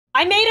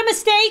I made a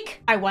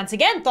mistake. I once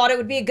again thought it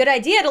would be a good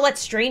idea to let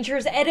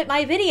strangers edit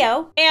my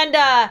video. And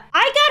I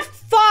got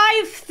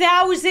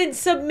 5,000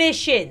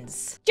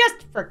 submissions.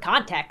 Just for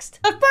context.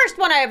 The first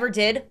one I ever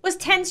did was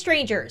 10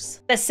 strangers.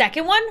 The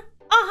second one,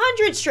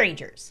 100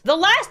 strangers. The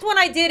last one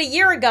I did a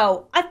year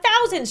ago,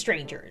 1,000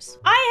 strangers.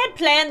 I had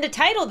planned to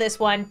title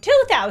this one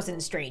 2,000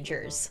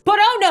 strangers. But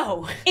oh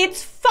no,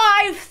 it's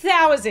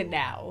 5,000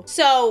 now.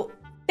 So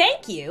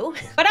thank you.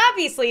 But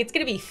obviously it's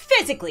gonna be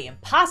physically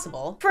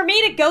impossible for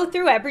me to go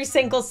through every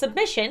single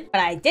submission, but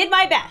I did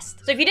my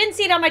best. So if you didn't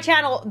see it on my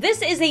channel,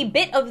 this is a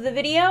bit of the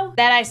video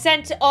that I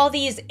sent all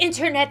these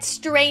internet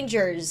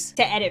strangers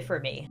to edit for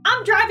me.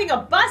 I'm driving a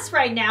bus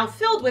right now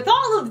filled with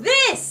all of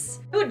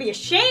this. It would be a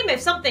shame if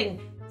something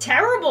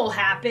terrible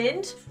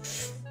happened.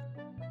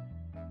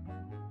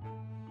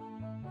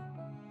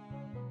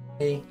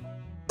 Hey.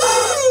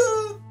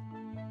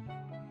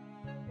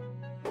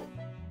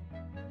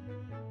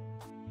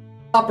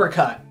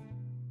 Uppercut.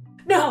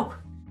 No!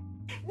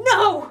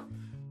 No!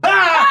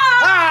 Ah!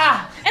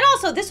 Ah! And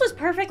also, this was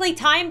perfectly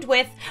timed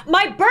with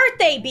my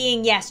birthday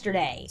being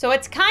yesterday. So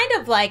it's kind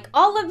of like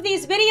all of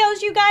these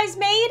videos you guys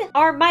made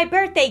are my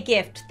birthday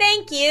gift.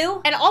 Thank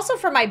you. And also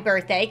for my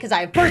birthday, because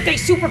I have birthday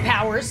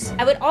superpowers,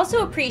 I would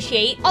also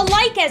appreciate a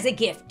like as a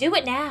gift. Do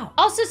it now.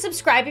 Also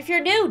subscribe if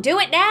you're new. Do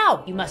it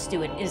now. You must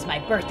do it. It is my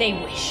birthday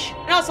wish.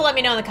 And also let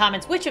me know in the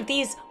comments which of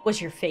these was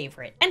your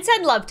favorite. And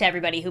send love to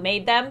everybody who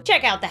made them.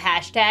 Check out the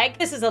hashtag.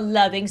 This is a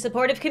loving,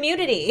 supportive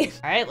community.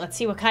 All right, let's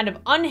see what kind of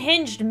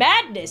unhinged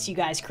madness you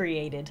guys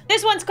created.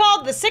 This one's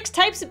called The 6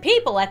 Types of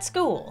People at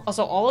School.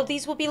 Also, all of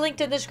these will be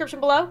linked in the description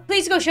below.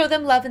 Please go show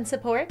them love and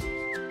support.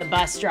 The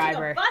bus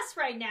driver. Bus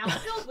right now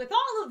filled with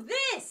all of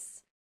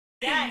this.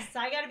 Yes,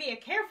 I gotta be a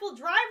careful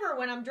driver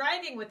when I'm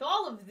driving with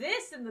all of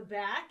this in the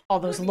back. All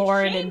those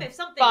Lauren and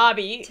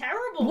Bobby.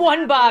 Terrible.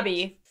 One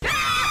Bobby.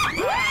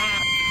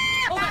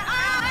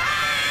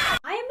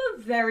 I am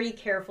a very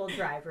careful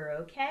driver,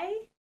 okay?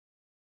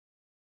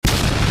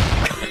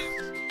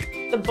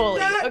 The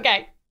bully.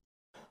 Okay.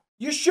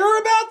 You sure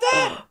about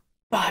that?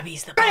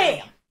 Bobby's the bully.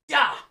 Bam!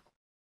 Yeah.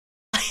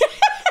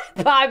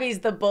 Bobby's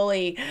the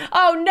bully.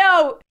 Oh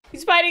no!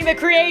 He's fighting the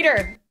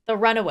creator. The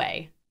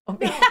runaway. Oh,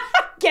 no.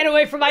 Get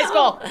away from my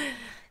skull.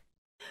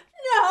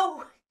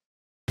 No.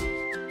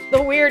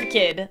 The weird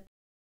kid.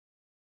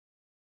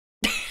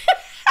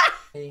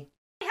 Hey.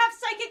 I have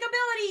psychic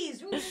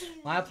abilities.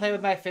 Wanna play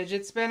with my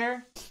fidget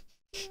spinner?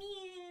 It's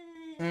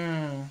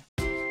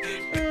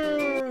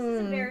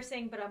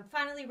embarrassing, but I'm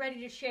finally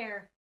ready to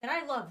share that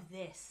I love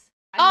this.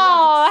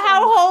 Oh,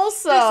 how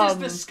wholesome.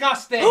 This is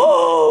disgusting.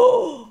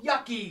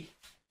 Yucky.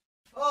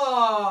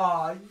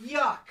 Oh,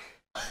 yuck.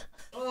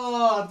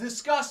 Oh,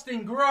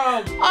 disgusting,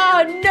 gross.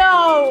 Oh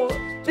no!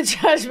 The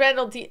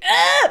judgmental teeth.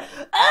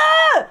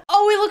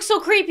 Oh, he looks so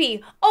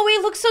creepy. Oh, he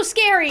looks so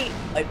scary.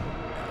 I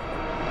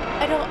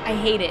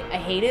hate it. I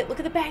hate it. Look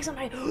at the bags on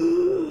my.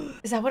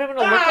 Is that what I'm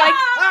gonna look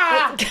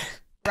like?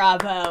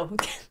 Bravo.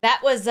 That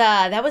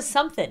was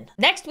something.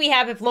 Next we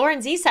have if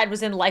Laurenzside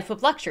was in Life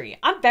of Luxury.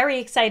 I'm very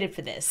excited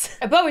for this.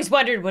 I've always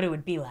wondered what it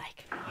would be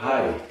like.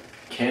 Hi,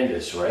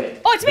 Candace,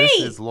 right? Oh, it's me!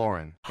 This is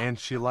Lauren, and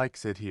she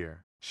likes it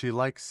here. She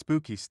likes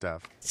spooky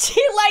stuff.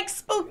 She likes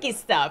spooky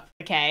stuff.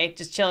 Okay,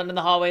 just chilling in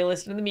the hallway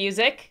listening to the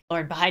music.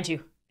 Lauren, behind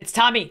you. It's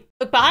Tommy.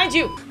 Look behind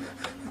you.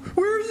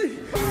 Where is he?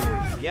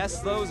 Yes,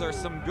 those are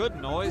some good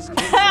noise.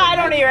 I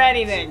don't hear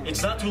anything.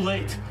 It's not too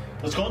late.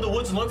 Let's go in the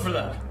woods and look for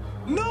that.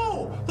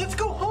 No! Let's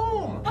go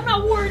home! I'm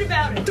not worried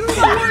about it. I'm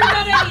not worried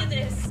about any of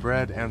this.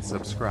 Bread and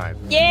subscribe.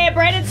 Yeah,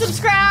 bread and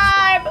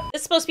subscribe.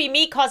 This is supposed to be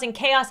me causing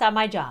chaos at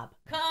my job.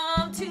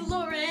 Come to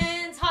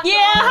Lauren's hot dog.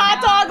 Yeah,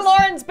 hot dog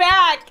Lauren's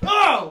back.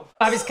 Oh!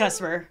 Bobby's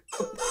customer.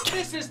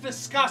 This is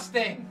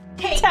disgusting.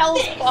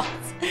 Tells boss.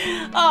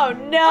 Oh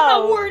no.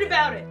 I'm not worried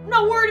about it. I'm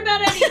not worried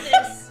about any of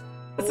this.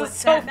 This is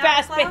so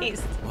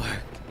fast-paced.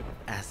 Work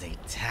as a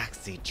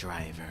taxi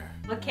driver.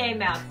 Okay,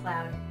 Mouth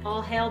Cloud.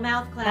 All hail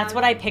Mouth Cloud. That's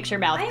what I picture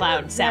Mouth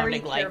Cloud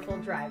sounding like. I'm a very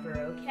careful driver,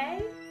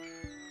 okay?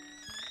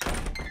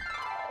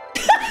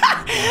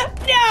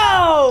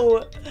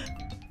 No!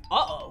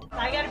 Uh-oh.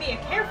 I gotta be a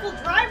careful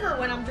driver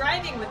when I'm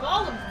driving with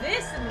all of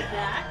this in the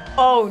back.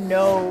 Oh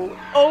no.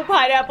 Oh,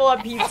 pineapple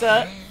on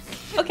pizza.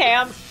 Okay,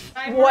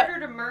 I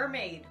murdered a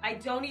mermaid. I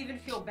don't even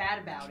feel bad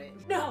about it.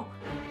 No,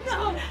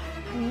 no.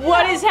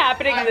 What is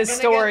happening in this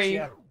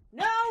story?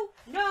 No,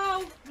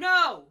 no,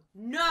 no,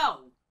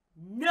 no,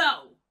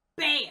 no.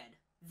 Bad.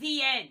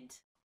 The end.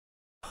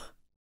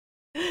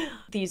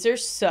 These are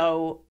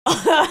so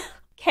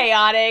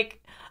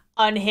chaotic,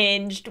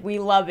 unhinged. We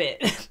love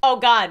it. Oh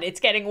God, it's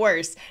getting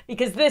worse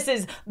because this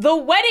is the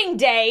wedding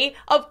day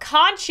of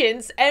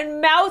Conscience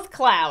and Mouth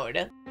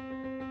Cloud.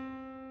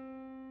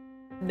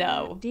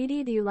 No. Dee,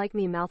 do you like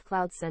me, Mouth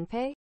Cloud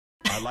Senpai?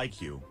 I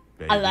like you,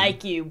 baby. I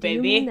like you,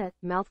 baby. Do you mean that,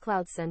 Mouth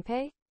Cloud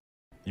Senpai?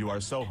 You are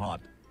so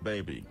hot,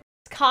 baby.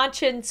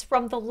 Conscience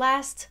from the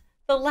last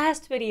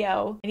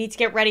video. I need to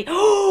get ready.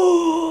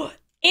 Oh,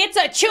 it's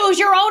a choose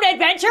your own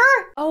adventure.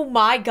 Oh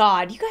my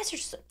God, you guys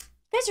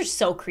are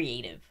so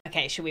creative.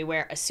 Okay, should we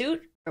wear a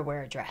suit or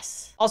wear a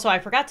dress. Also, I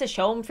forgot to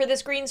show him for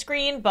this green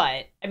screen,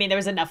 but I mean, there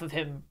was enough of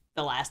him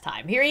the last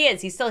time. Here he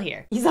is. He's still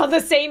here. He's on the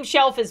same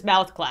shelf as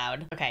Mouth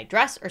Cloud. Okay,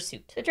 dress or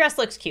suit? The dress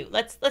looks cute.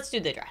 Let's do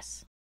the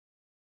dress.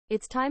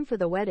 It's time for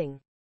the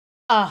wedding.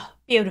 Oh,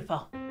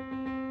 beautiful.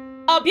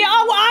 Oh, yeah.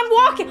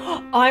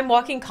 Oh, I'm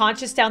walking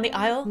conscious down the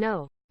aisle.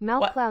 No,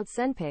 Mouth Cloud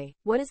Senpai,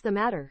 what is the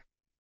matter?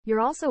 You're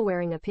also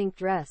wearing a pink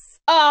dress.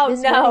 Oh,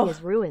 this no. wedding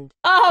is ruined.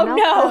 Oh, Mouth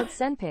no. Cloud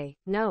Senpai,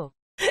 no.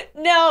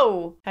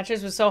 No.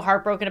 Patches was so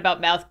heartbroken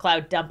about Mouth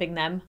Cloud dumping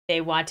them.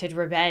 They wanted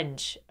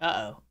revenge.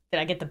 Uh-oh. Did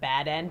I get the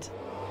bad end?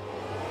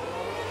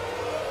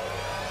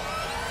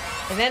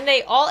 And then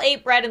they all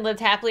ate bread and lived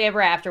happily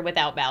ever after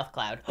without Mouth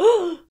Cloud.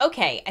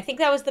 Okay, I think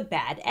that was the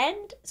bad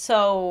end.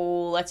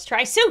 So let's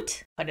try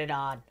suit. Put it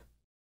on.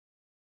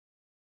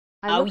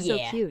 I look so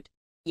cute.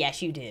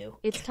 Yes, you do.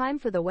 It's time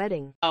for the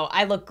wedding. Oh,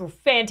 I look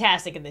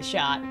fantastic in this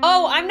shot.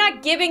 Oh, I'm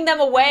not giving them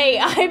away.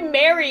 I'm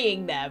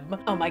marrying them.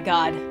 Oh my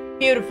God.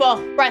 Beautiful,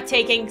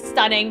 breathtaking,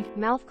 stunning.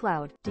 Mouth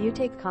Cloud, do you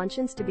take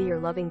Conscience to be your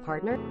loving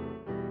partner?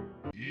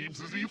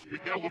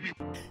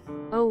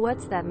 Oh,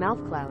 what's that,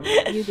 Mouth Cloud?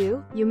 You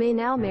do? You may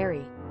now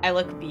marry. I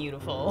look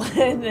beautiful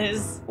in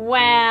this.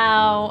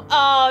 Wow.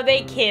 Oh,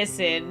 they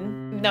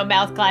kissing. No,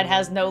 Mouth Cloud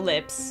has no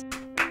lips.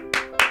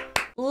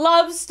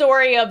 Love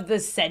story of the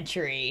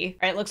century.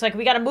 All right, looks like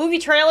we got a movie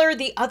trailer,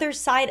 the Other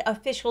Side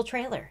official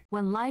trailer.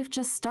 When life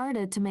just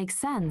started to make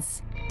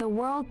sense, the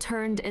world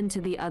turned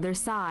into the other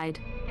side.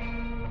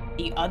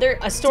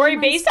 A story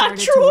based on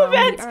true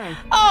events.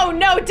 Oh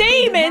no,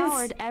 demons!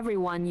 Devoured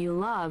everyone you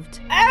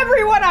loved.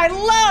 Everyone I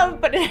love,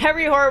 but in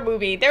every horror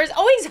movie, there's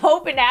always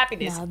hope and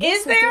happiness. Now this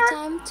is there? Is the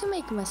time to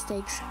make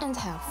mistakes and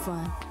have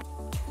fun.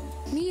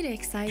 Meet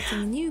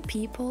exciting new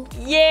people.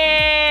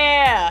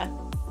 Yeah.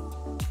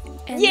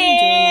 And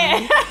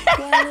yeah.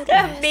 While it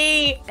lasts.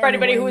 Me. For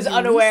anybody who was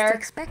unaware.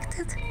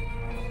 Expected,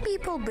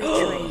 people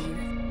betray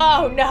you.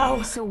 Oh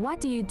no. So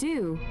what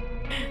do?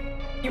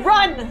 You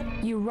run!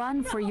 You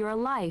run for your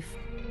life.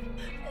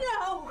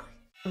 No!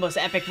 The most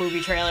epic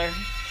movie trailer.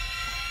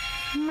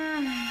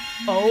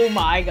 Oh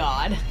my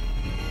God.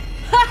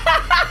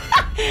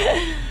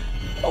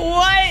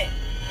 What?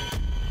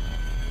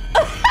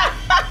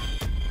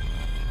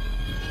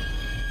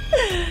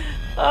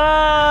 Oh,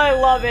 I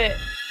love it.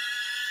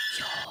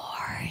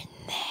 You're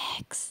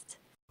next.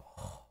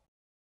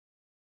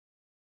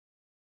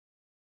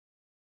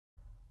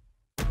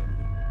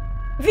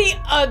 The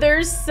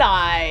Other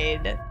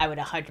Side. I would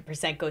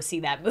 100% go see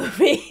that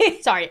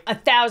movie. Sorry,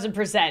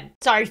 1,000%.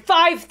 Sorry,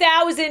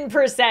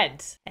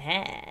 5,000%.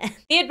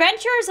 The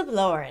Adventures of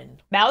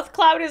Lauren. Mouth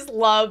Cloud is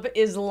love,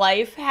 is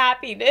life,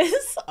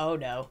 happiness. Oh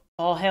no.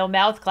 All hail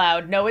Mouth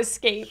Cloud, no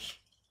escape.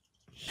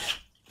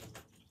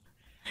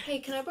 Hey,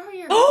 can I borrow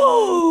your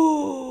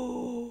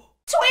Oh!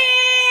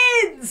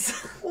 Twins!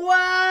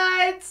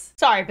 What?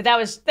 Sorry, but that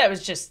was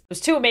just, it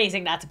was too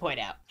amazing not to point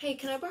out. Hey,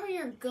 can I borrow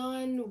your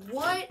gun?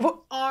 What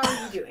are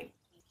you doing?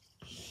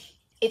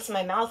 It's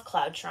my Mouth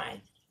Cloud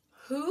shrine.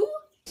 Who?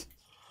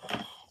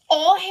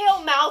 All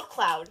hail Mouth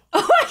Cloud.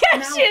 Oh my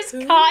gosh, she is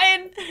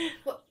cotton.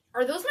 What,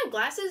 are those my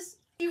glasses?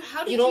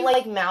 How did you don't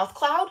like Mouth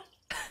Cloud?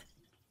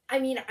 I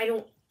mean, I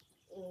don't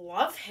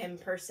love him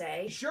per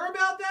se. You sure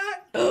about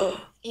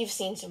that? You've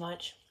seen too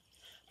much.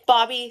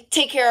 Bobby,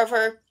 take care of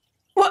her.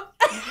 What?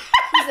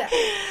 Who's that?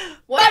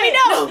 What? Bobby,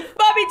 no!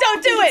 Bobby,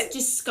 don't do it! It's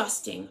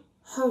disgusting,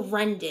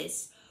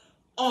 horrendous,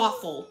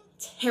 awful,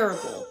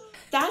 terrible.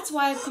 That's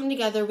why I've come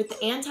together with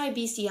the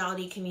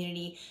anti-bestiality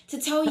community to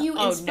tell you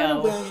and spread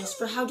awareness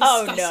for how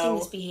disgusting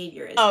this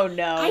behavior is. Oh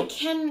no. I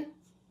can...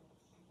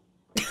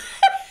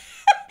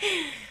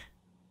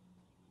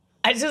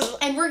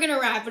 And we're gonna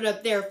wrap it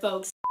up there,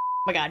 folks.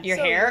 Oh my God, your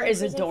hair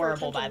is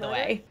adorable, by the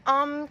way.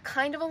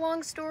 Kind of a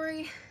long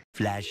story.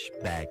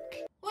 Flashback.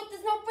 What?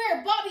 That's not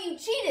fair. Bobby, you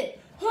cheated.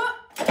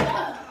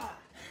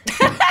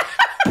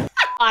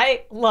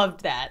 I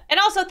loved that. And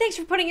also, thanks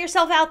for putting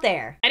yourself out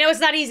there. I know it's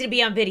not easy to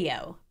be on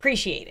video.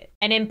 Appreciate it.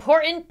 An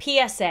important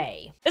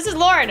PSA. This is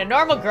Lauren, a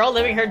normal girl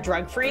living her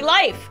drug-free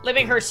life.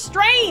 Living her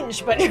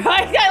strange, but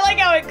I like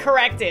how it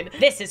corrected.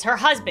 This is her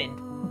husband.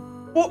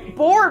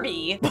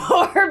 Borby.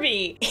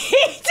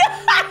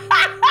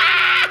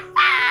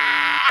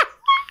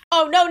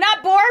 Oh no,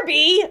 not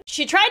Borby!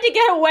 She tried to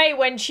get away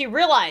when she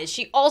realized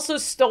she also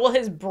stole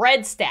his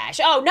bread stash.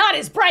 Oh, not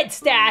his bread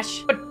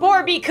stash! But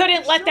Borby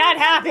couldn't let that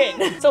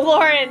happen. So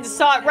Lauren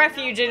sought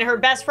refuge in her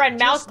best friend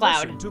Mouth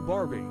Cloud. Listen to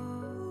Barbie.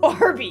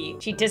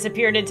 Borby! She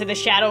disappeared into the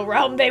shadow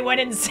realm. They went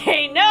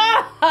insane.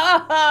 No!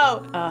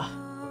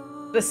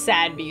 The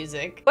sad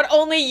music. But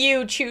only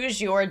you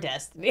choose your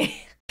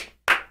destiny.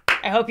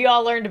 I hope you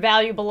all learned a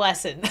valuable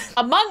lesson.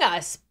 Among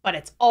Us, but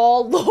it's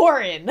all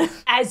Lauren,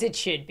 as it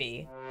should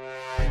be.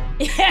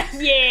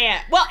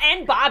 Yeah. Well,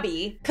 and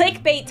Bobby.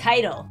 Clickbait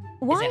title.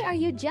 Why are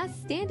you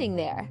just standing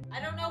there?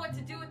 I don't know what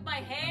to do with my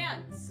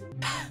hands.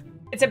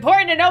 It's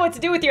important to know what to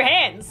do with your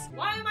hands.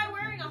 Why am I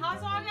wearing a hot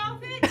dog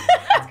outfit?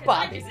 That's because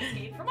I just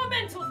escaped from a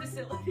mental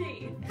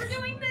facility. We're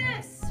doing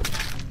this.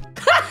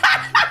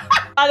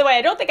 By the way,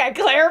 I don't think I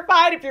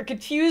clarified. If you're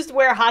confused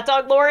where Hot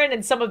Dog Lauren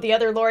and some of the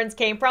other Laurens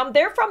came from,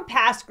 they're from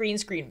past green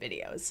screen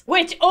videos.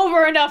 Which,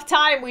 over enough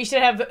time, we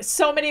should have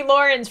so many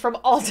Laurens from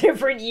all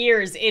different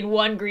years in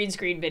one green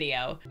screen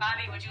video.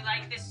 Bobby, would you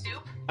like this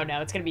soup? Oh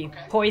no, it's gonna be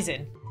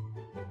poison.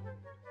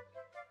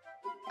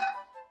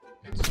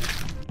 I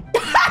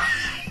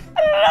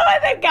don't know why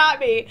that got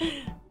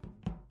me.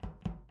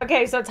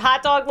 Okay, so it's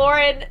Hot Dog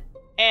Lauren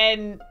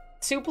and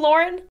Soup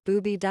Lauren?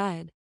 Booby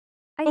died.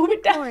 I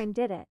think Lauren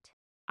did it.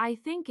 I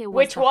think it was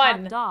Which the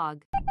one? hot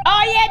dog.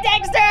 Oh yeah,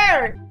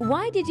 Dexter!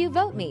 Why did you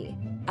vote me?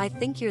 I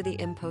think you're the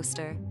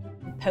imposter.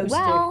 Poster.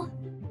 Well,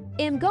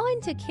 I'm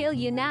going to kill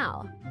you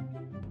now.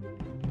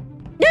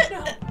 Get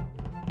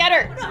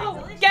her!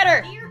 No, Get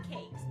her! Beer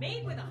cakes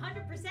made with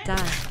 100%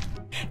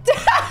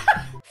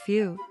 Die.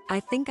 Phew, I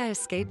think I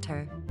escaped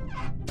her.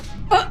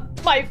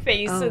 My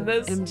face Oh, in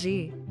this.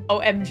 MG.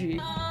 OMG.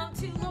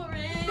 to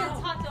Lauren's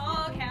hot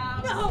dog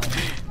house. No,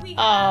 we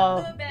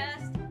Oh. have the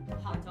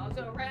best hot dogs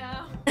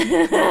around.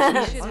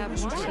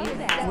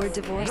 We're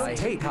divorced. I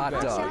hate hot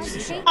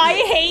dogs. I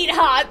hate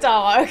hot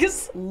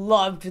dogs.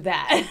 Loved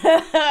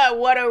that.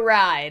 What a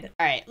ride.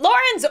 All right,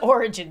 Lauren's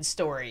origin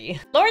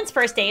story. Lauren's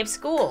first day of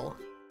school.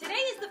 Today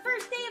is the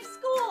first day of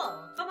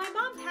school, but my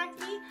mom packed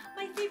me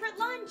my favorite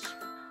lunch.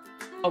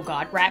 Oh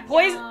God, rat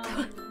poison.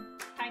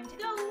 Time to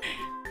go.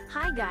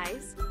 Hi,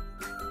 guys.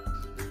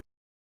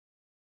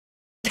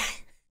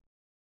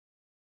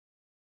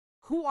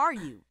 Who are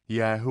you?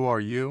 Yeah, who are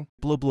you?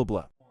 Blah, blah,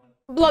 blah.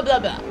 Blah, blah,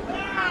 blah.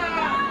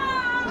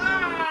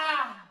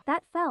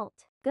 That felt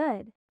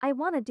good. I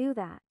want to do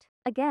that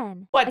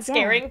again. What, again.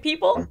 scaring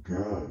people?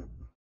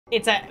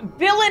 It's a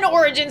villain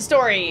origin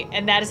story,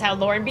 and that is how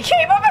Lauren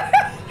became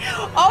a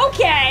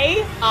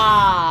Okay.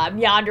 Ah,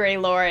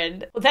 Meandre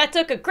Lauren. Well, that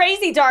took a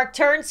crazy dark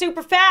turn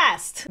super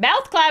fast.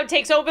 Mouth Cloud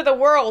takes over the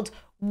world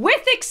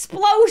with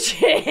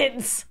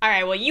explosions. All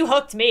right, well, you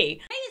hooked me.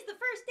 Today is the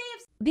first day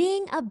of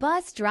Being a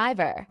bus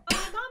driver. but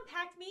my mom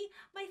packed me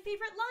my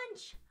favorite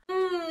lunch.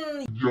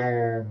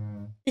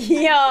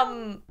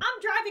 Yum.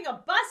 I'm driving a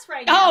bus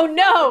right now. Oh,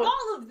 no. With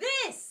all of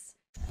this.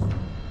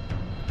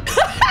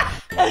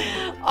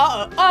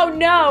 Oh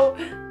no.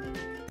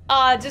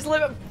 Just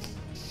live.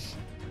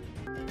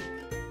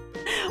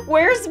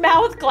 Where's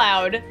Mouth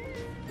Cloud?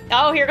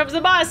 Oh, here comes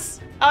the bus.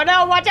 Oh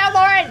no, watch out,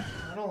 Lauren.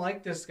 I don't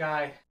like this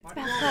guy.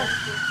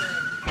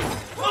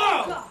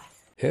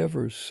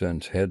 Ever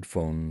since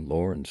headphone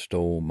Lauren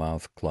stole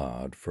Mouth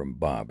Cloud from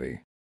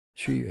Bobby,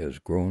 she has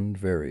grown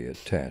very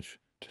attached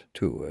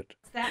to it.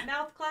 Is that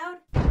Mouth Cloud?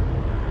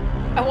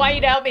 I want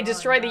you to help me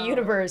destroy the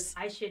universe.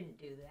 I shouldn't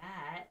do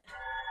that.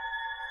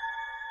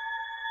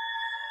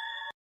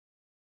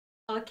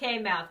 Okay,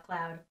 Mouth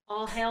Cloud.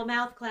 All hail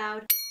Mouth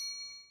Cloud.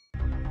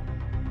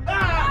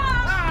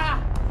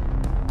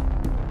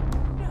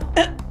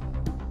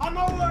 I'm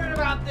not worried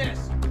about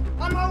this.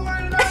 I'm not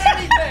worried about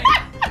anything.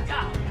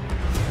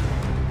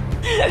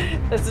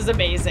 This is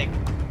amazing.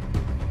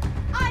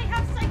 I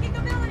have psychic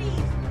abilities.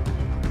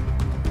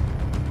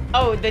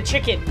 Oh, the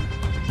chicken.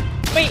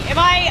 Wait,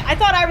 I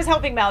thought I was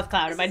helping Mouth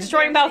Cloud. Am I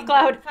destroying Mouth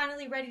Cloud? I'm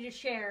finally ready to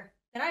share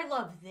that I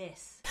love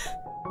this.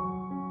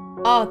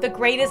 Oh, the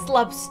greatest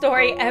love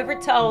story ever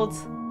told.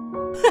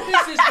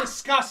 This is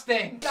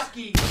disgusting.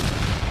 Ducky.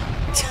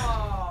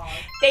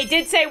 They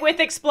did say with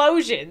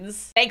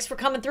explosions. Thanks for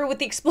coming through with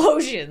the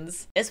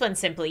explosions. This one's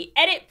simply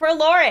edit for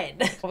Lauren.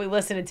 What are we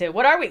listening to?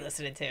 What are we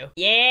listening to?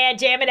 Yeah,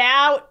 jam it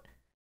out.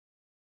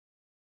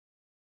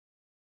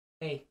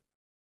 Hey.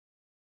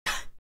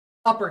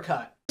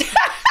 Uppercut.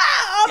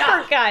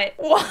 Uppercut.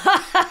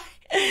 Why?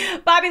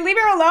 Bobby, leave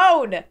her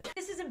alone.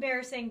 This is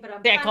embarrassing, but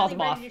I'm Yeah, I called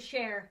finally him ready off. to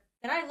share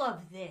that I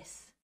love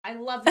this. I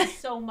love this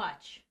so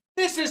much.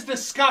 This is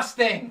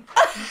disgusting.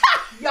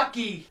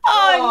 Yucky.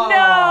 Oh,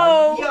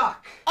 no. Yuck.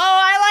 Oh,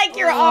 I like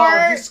your Oh,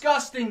 art.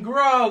 disgusting.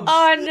 Gross.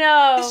 Oh,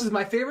 no. This is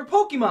my favorite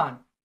Pokemon.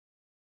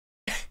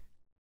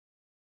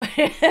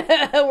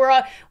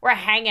 we're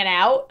hanging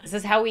out. This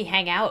is how we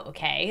hang out,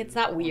 okay? It's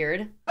not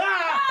weird.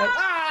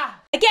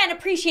 Again,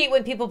 appreciate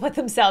when people put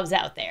themselves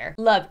out there.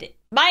 Loved it.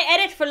 My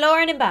edit for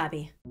Lauren and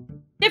Bobby.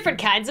 Different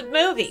kinds of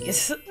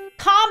movies.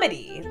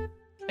 Comedy.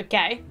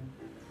 Okay.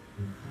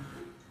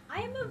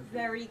 I am a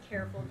very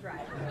careful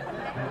driver.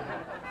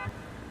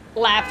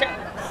 Laughter.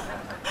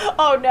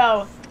 Oh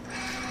no.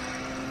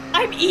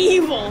 I'm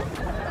evil.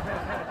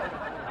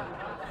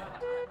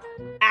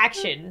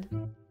 Action.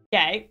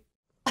 Okay.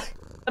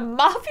 The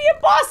mafia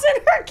boss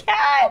and her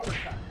cat.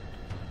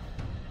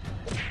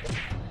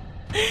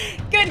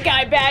 Good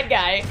guy, bad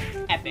guy.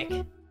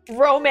 Epic.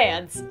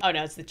 Romance. Oh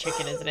no, it's the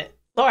chicken, isn't it?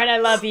 Lauren, I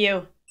love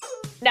you.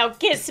 Now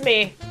kiss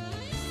me.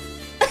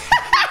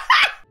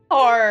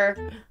 Or...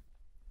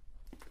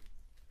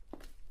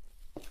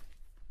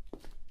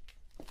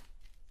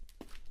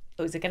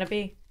 who's it gonna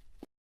be?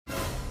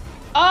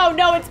 Oh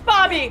no, it's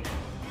Bobby!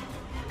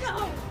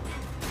 No!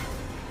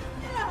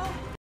 No!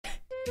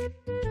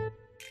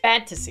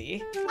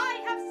 Fantasy.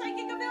 I have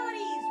psychic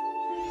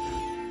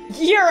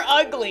abilities! You're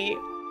ugly.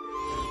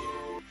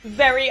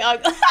 Very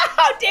ugly.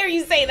 How dare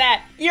you say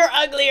that? You're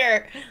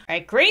uglier. All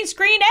right, green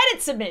screen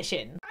edit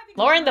submission.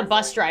 Lauren, the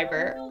bus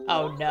driver.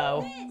 Oh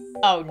no.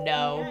 Oh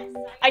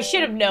no. I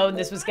should have known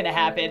this was gonna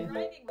happen.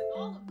 The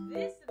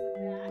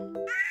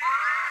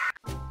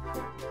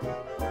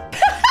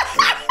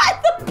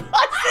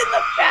bus in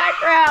the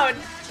background.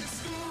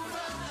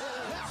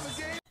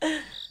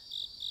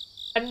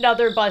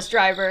 Another bus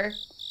driver.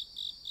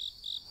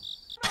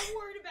 I'm not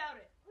worried about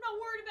it. I'm not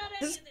worried about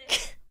any of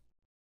this.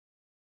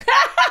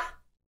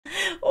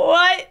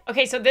 What?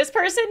 Okay, so this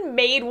person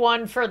made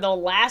one for the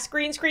last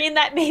green screen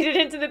that made it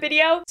into the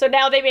video. So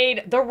now they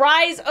made The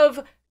Rise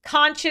of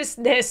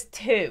Consciousness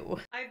 2.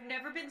 I've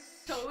never been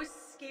so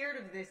scared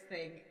of this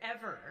thing,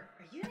 ever.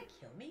 Are you gonna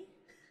kill me?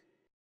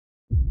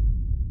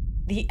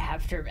 The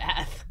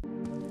aftermath.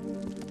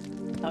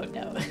 Oh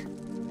no.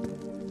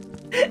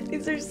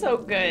 These are so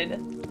good.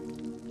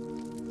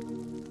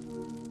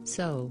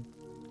 So,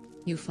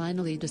 you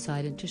finally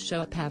decided to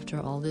show up after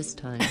all this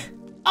time.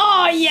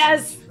 Oh,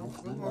 yes!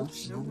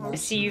 I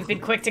see you've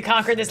been quick to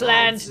conquer this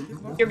land.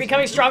 You're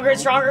becoming stronger and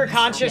stronger,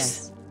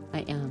 conscious. Yes, I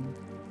am.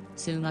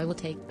 Soon I will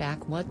take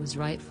back what was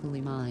rightfully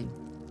mine.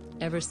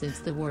 Ever since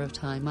the War of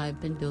Time,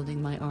 I've been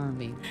building my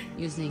army,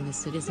 using the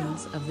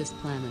citizens of this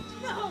planet.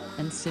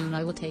 And soon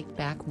I will take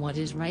back what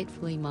is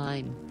rightfully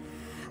mine.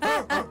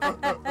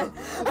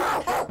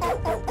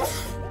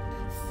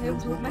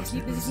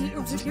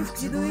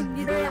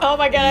 Oh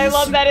my god, I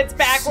love that it's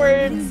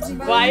backwards.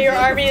 Why your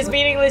army is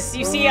meaningless.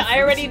 You see,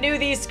 I already knew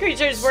these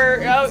creatures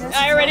were... Oh,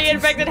 I already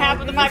infected half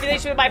of the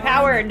population with my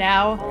power.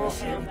 Now,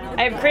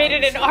 I have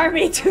created an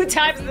army 2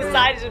 times the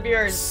size of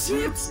yours.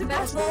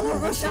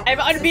 I'm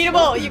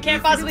unbeatable. You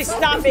can't possibly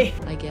stop me.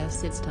 I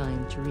guess it's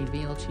time to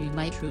reveal to you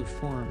my true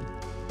form.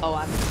 Oh,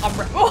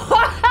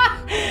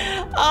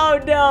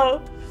 oh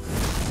no.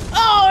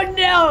 Oh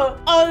no!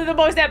 Oh, the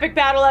most epic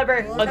battle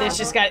ever. Oh, this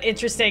just got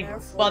interesting.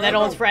 Well, that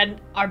old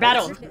friend, our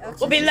battle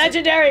will be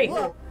legendary.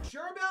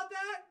 Sure about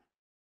that?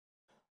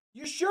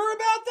 You sure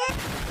about that?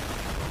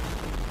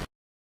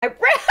 I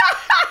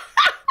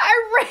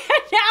ran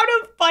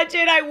out of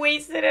budget. I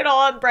wasted it all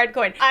on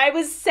breadcoin. I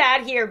was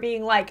sat here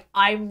being like,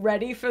 I'm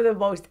ready for the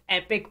most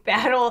epic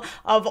battle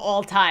of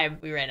all time.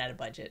 We ran out of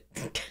budget.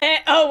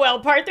 Oh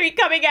well, part 3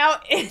 coming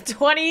out in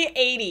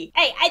 2080.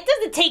 Hey, it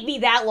doesn't take me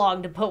that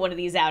long to put one of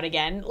these out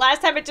again.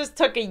 Last time it just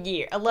took a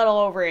year, a little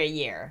over a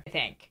year, I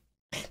think.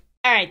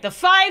 All right, the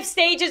 5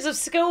 stages of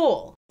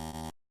school.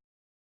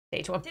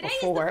 Stage 1 Today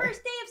before. is the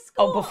first day of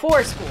school. Oh,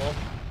 before school.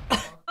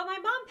 But my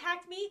mom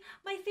packed me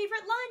my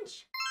favorite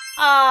lunch.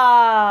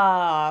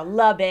 Ah,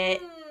 love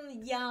it.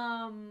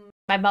 Yum.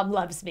 My mom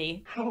loves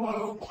me.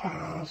 Hello,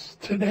 class.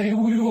 Today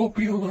we will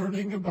be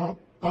learning about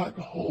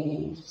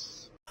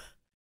buttholes.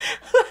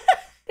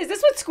 Is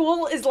this what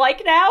school is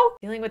like now?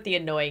 Dealing with the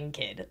annoying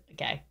kid.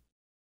 Okay.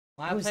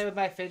 Want to play with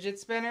my fidget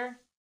spinner?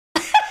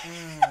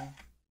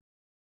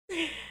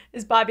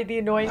 Is Bobby the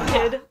annoying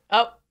kid?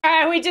 Oh, all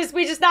right. We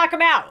just knock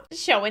him out.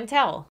 Show and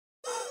tell.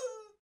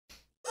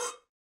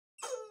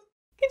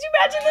 Could you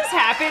imagine this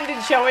happened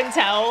in show and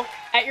tell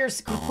at your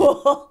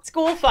school?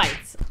 School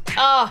fights.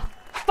 Oh,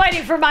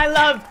 fighting for my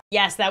love.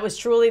 Yes, that was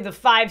truly the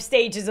 5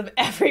 stages of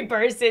every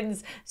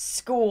person's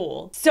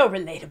school. So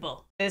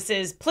relatable. This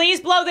is,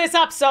 please blow this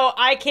up so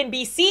I can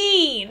be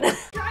seen.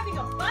 Driving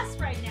a bus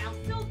right now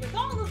filled with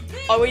all of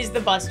this. Always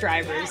the bus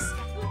drivers. It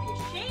would be a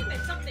shame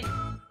if something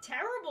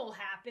terrible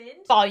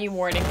happened. Volume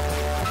warning.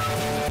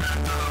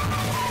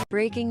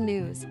 Breaking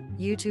news.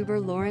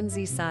 YouTuber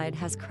Laurenzside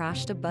has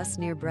crashed a bus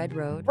near Bread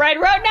Road. Bread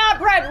Road, not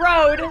Bread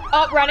Road.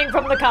 Oh, running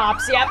from the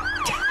cops, yep.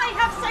 I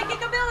have psychic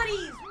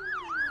abilities.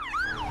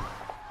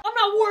 I'm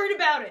not worried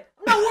about it.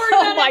 I'm not worried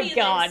about Oh my any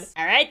god. of this.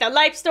 All right, the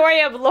life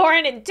story of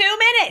Lauren in 2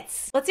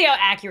 minutes. Let's see how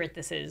accurate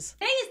this is.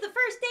 Today is the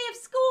first day of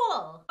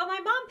school. But my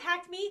mom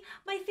packed me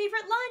my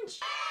favorite lunch.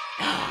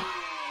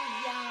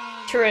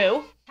 Yum.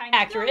 True. Time to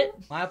Accurate.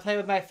 go. Want to play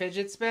with my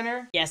fidget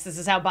spinner? Yes, this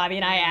is how Bobby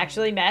and I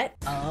actually met.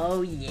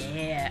 Oh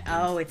yeah.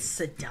 Oh, it's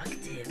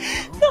seductive.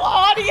 The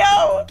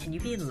audio. Can you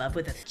be in love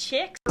with a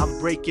chick? I'm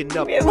breaking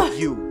up with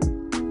you.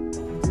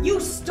 You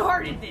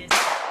started this.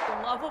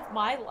 The love of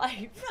my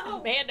life. No.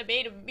 Amanda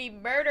made me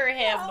murder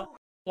him. No.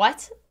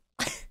 What?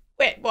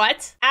 Wait,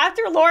 what?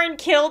 After Lauren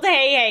killed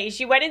Hey Hey,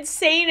 she went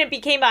insane and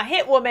became a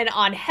hit woman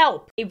on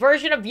Help, a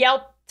version of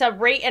Yelp to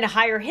rate and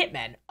hire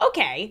hitmen.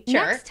 Okay,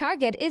 sure. Next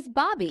target is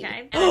Bobby.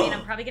 Okay. And I mean,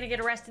 I'm probably gonna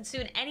get arrested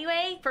soon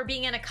anyway for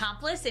being an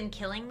accomplice in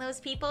killing those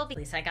people. At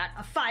least I got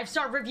a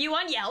 5-star review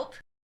on Yelp.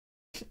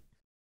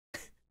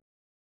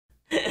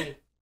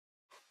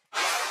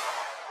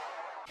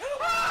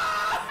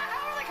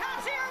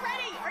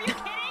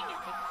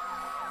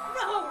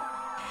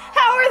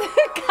 How are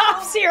the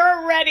cops here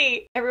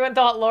already? Everyone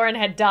thought Lauren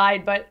had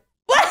died, but...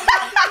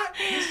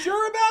 You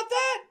sure about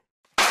that?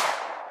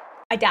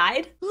 I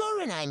died?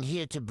 Lauren, I'm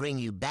here to bring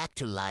you back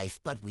to life,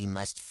 but we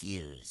must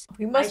fuse.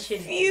 We must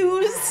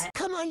fuse.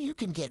 Come on, you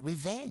can get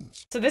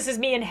revenge. So this is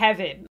me in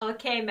heaven.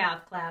 Okay,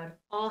 Mouth Cloud.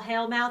 All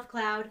hail Mouth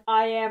Cloud.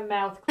 I am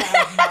Mouth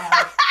Cloud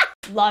now.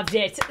 Loved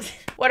it.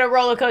 What a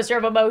roller coaster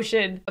of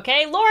emotion.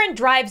 Okay, Lauren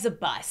drives a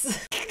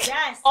bus.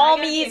 Yes. All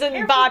me's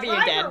and Bobby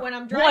are dead. When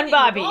I'm driving One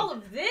Bobby. With all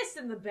of this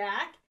in the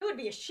back. It would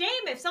be a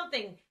shame if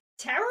something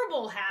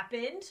terrible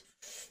happened.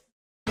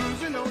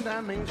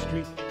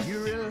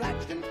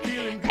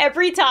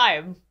 Every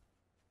time.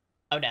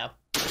 Oh no.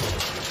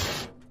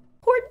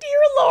 Poor dear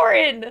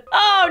Lauren.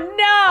 Oh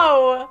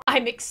no.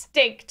 I'm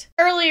extinct.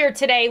 Earlier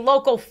today,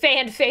 local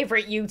fan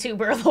favorite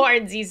YouTuber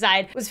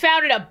Laurenzside was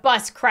found in a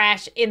bus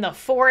crash in the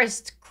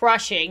forest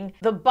crushing.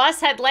 The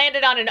bus had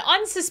landed on an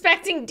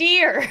unsuspecting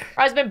deer.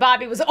 Her husband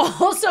Bobby was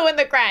also in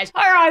the crash.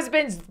 Her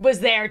husband was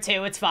there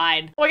too. It's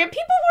fine. Like, are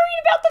people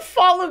worried about the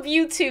fall of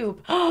YouTube?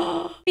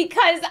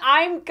 Because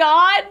I'm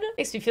gone?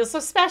 Makes me feel so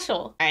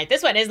special. All right,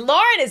 this one is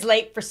Lauren is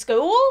late for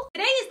school.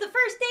 Today is the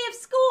first day of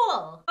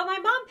school. Oh, my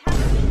mom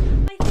passed me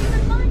my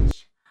favorite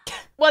lunch.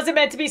 Wasn't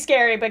meant to be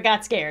scary, but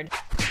got scared.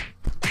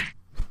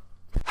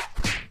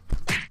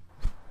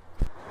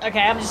 Okay,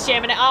 I'm just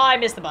jamming it. Oh, I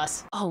missed the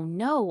bus. Oh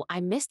no,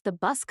 I missed the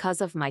bus because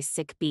of my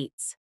sick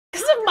beats.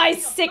 Because of my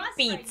sick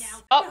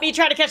beats. Oh, me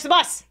trying to catch the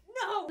bus.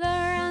 No.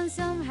 Lauren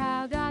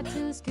somehow got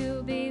to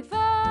school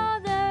before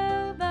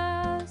the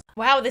bus.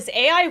 Wow, this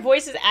AI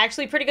voice is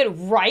actually pretty good,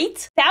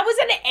 right? That was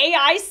an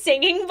AI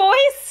singing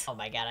voice? Oh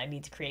my god, I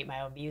need to create my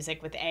own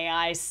music with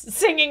AI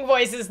singing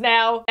voices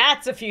now.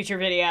 That's a future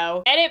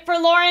video. Edit for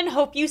Lauren,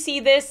 hope you see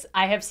this.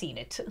 I have seen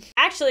it.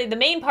 Actually, the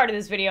main part of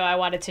this video I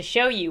wanted to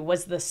show you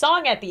was the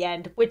song at the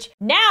end, which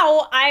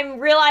now I'm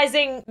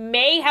realizing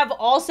may have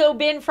also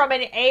been from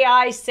an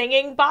AI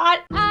singing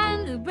bot.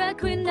 I'm the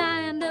breadwinner,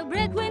 I'm the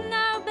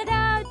breadwinner, but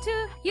out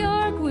to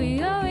York we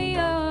are.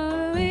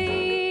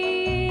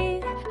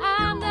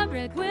 I'm the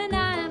breadwinner,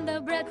 I'm the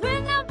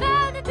breadwinner,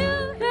 but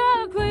to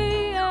York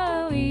we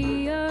are.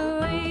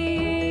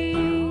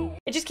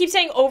 It just keeps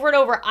saying over and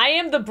over, I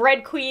am the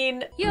bread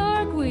queen.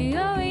 York we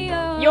are.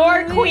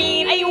 Your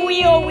queen. Ay,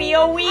 wee, oh, wee,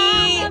 oh, wee.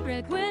 I'm the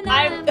breadwinner,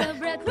 I'm the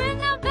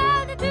breadwinner,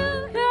 but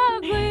to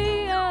York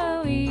we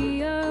are.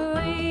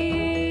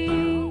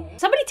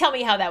 Somebody tell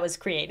me how that was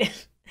created.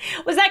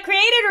 Was that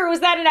created or was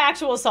that an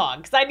actual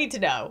song? Because I need to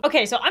know.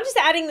 Okay, so I'm just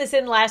adding this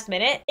in last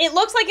minute. It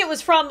looks like it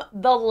was from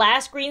the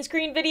last green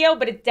screen video,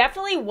 but it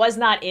definitely was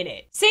not in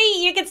it.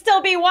 See, you can still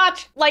be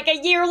watched like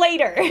a year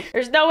later.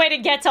 There's no way to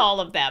get to all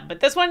of them, but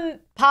this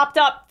one popped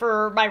up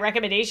for my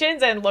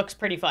recommendations and looks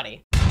pretty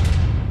funny.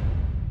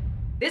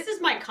 This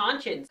is my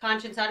conscience.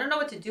 Conscience, I don't know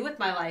what to do with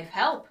my life.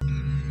 Help.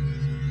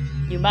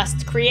 You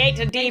must create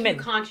a demon.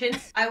 Thank you,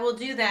 conscience. I will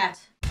do that.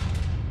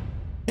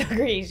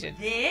 Creation.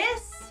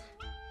 This.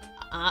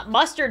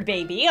 Mustard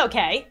baby,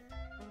 okay.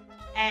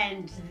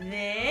 And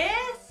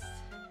this.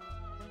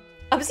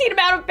 Obscene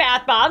amount of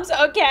bath bombs,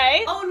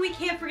 okay. Oh, and we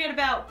can't forget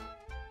about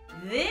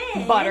this.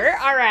 Butter,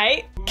 all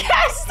right.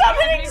 Cast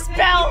summoning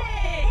spell.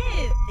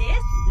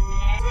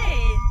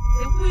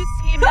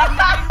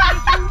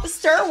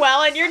 Stir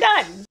well and you're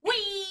done. Whee!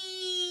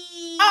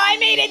 Oh, I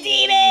made a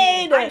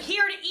demon. I'm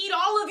here to eat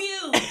all of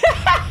you.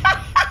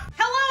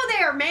 Hello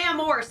there, ma'am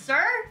or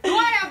sir. Do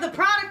I have the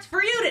product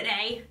for you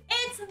today?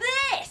 It's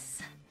this.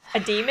 A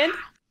demon?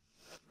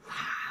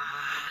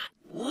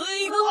 Look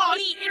how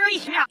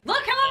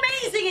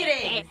amazing it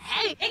is!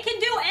 It can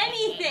do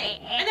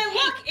anything! And then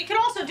look, it can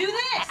also do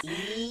this!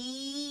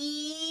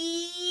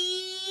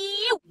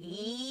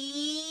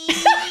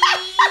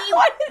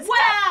 What is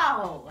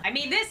wow! That? I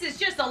mean, this is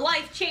just a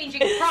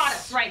life-changing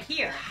product right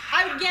here.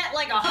 I would get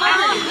like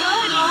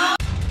 100.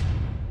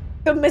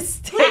 The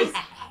mistake.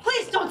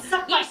 Please don't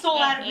suck my soul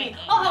out of me!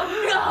 Oh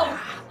no!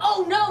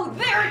 Oh no!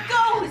 There it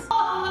goes!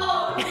 Oh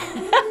no!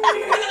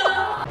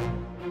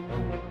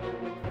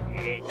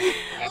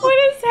 What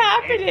is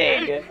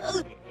happening?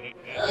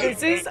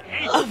 This is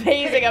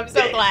amazing. I'm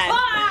so glad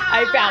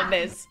I found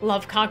this.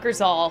 Love conquers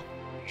all.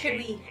 Should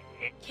we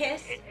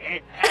kiss?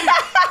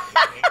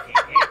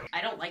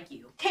 I don't like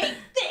you. Take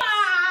this!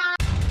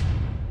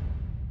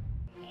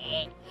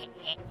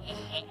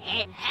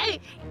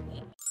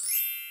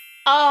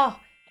 Oh,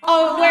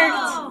 it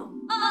worked.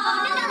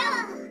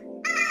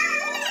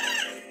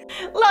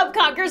 Love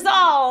conquers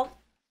all.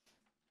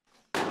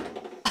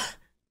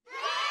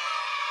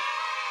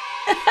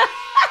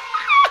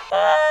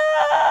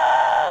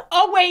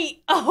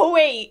 Oh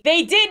wait,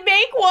 they did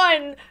make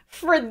one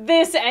for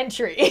this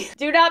entry.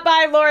 Do not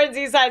buy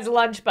Laurenzside's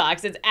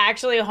lunchbox. It's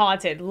actually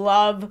haunted.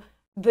 Love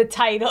the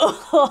title.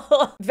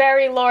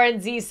 Very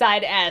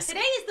Laurenzside-esque. Today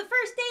is the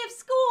first day of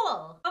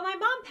school. Oh, my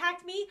mom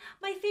packed me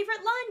my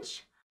favorite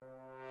lunch.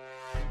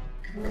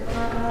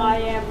 I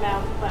am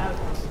mouth cloud.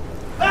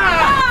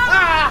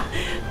 Ah!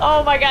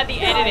 Oh my god, the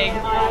editing.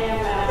 I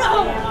am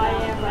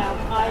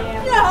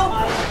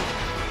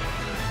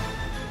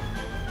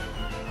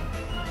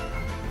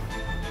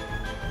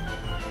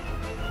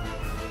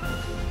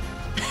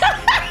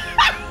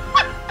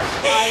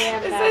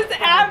This is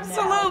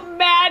absolute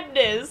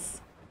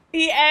madness.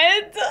 The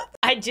end?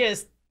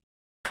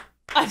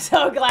 I'm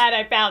so glad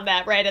I found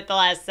that right at the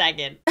last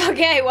second.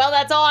 Okay, well,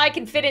 that's all I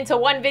can fit into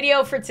one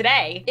video for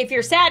today. If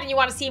you're sad and you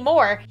want to see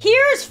more,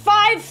 here's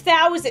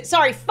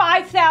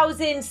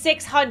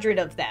 5,600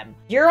 of them.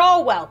 You're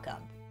all welcome.